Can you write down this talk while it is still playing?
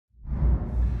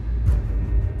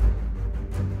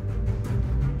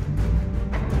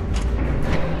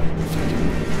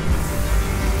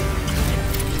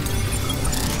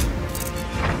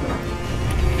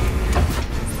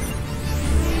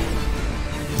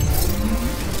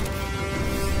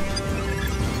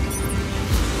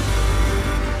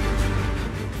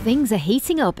Things are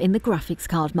heating up in the graphics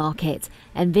card market.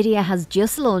 NVIDIA has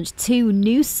just launched two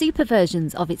new super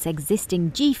versions of its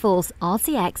existing GeForce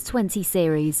RTX 20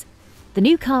 series. The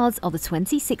new cards are the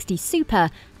 2060 Super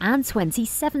and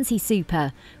 2070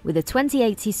 Super, with a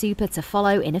 2080 Super to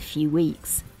follow in a few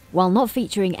weeks. While not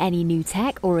featuring any new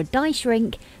tech or a die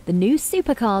shrink, the new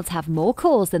Super cards have more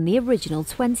cores than the original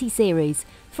 20 series.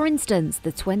 For instance,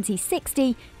 the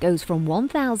 2060 goes from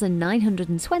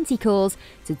 1,920 cores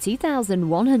to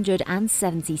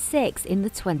 2,176 in the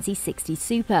 2060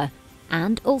 Super,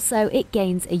 and also it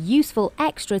gains a useful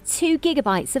extra 2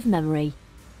 GB of memory.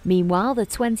 Meanwhile, the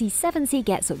 2070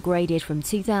 gets upgraded from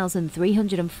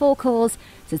 2,304 cores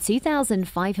to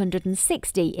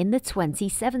 2,560 in the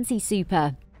 2070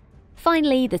 Super.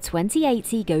 Finally, the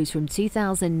 2080 goes from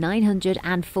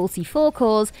 2,944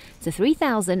 cores to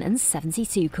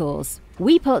 3,072 cores.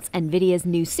 We put NVIDIA's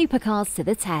new supercards to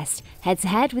the test,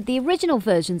 head-to-head with the original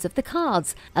versions of the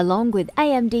cards, along with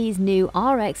AMD's new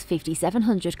RX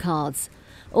 5700 cards.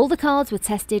 All the cards were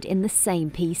tested in the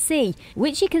same PC,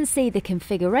 which you can see the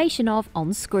configuration of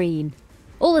on screen.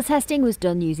 All the testing was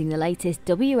done using the latest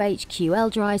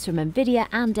WHQL drives from NVIDIA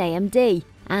and AMD,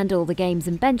 and all the games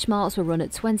and benchmarks were run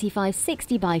at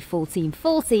 2560 by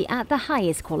 1440 at the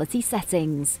highest quality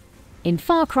settings. In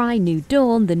Far Cry New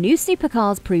Dawn, the new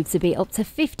supercards proved to be up to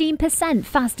 15%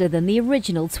 faster than the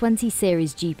original 20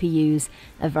 series GPUs,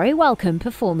 a very welcome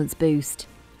performance boost.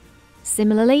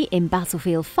 Similarly, in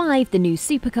Battlefield 5, the new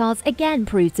supercards again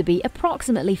proved to be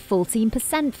approximately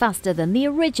 14% faster than the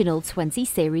original 20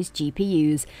 series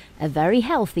GPUs, a very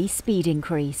healthy speed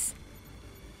increase.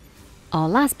 Our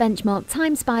last benchmark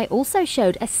TimeSpy also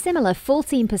showed a similar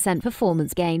 14%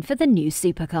 performance gain for the new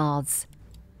supercards.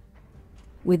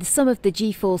 With some of the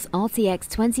GeForce RTX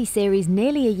 20 series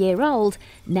nearly a year old,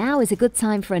 now is a good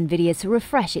time for NVIDIA to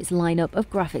refresh its lineup of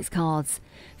graphics cards.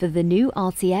 For the new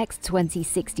RTX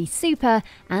 2060 Super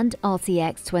and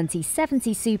RTX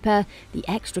 2070 Super, the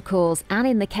extra cores, and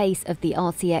in the case of the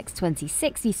RTX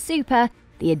 2060 Super,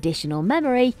 the additional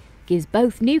memory, gives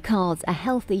both new cards a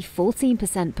healthy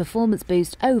 14% performance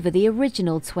boost over the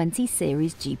original 20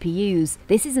 series GPUs.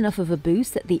 This is enough of a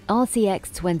boost that the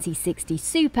RTX 2060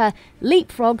 Super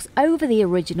leapfrogs over the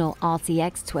original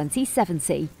RTX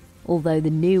 2070. Although the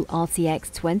new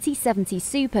RTX 2070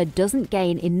 Super doesn't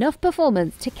gain enough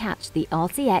performance to catch the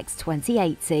RTX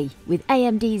 2080. With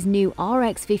AMD's new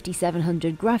RX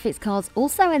 5700 graphics cards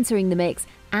also entering the mix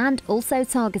and also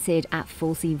targeted at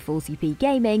 1440p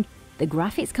gaming, the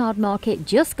graphics card market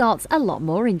just got a lot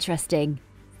more interesting.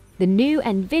 The new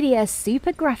NVIDIA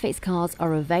Super graphics cards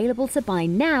are available to buy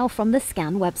now from the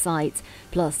Scan website.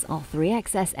 Plus, our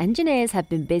 3XS engineers have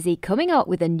been busy coming up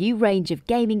with a new range of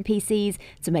gaming PCs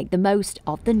to make the most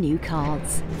of the new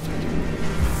cards.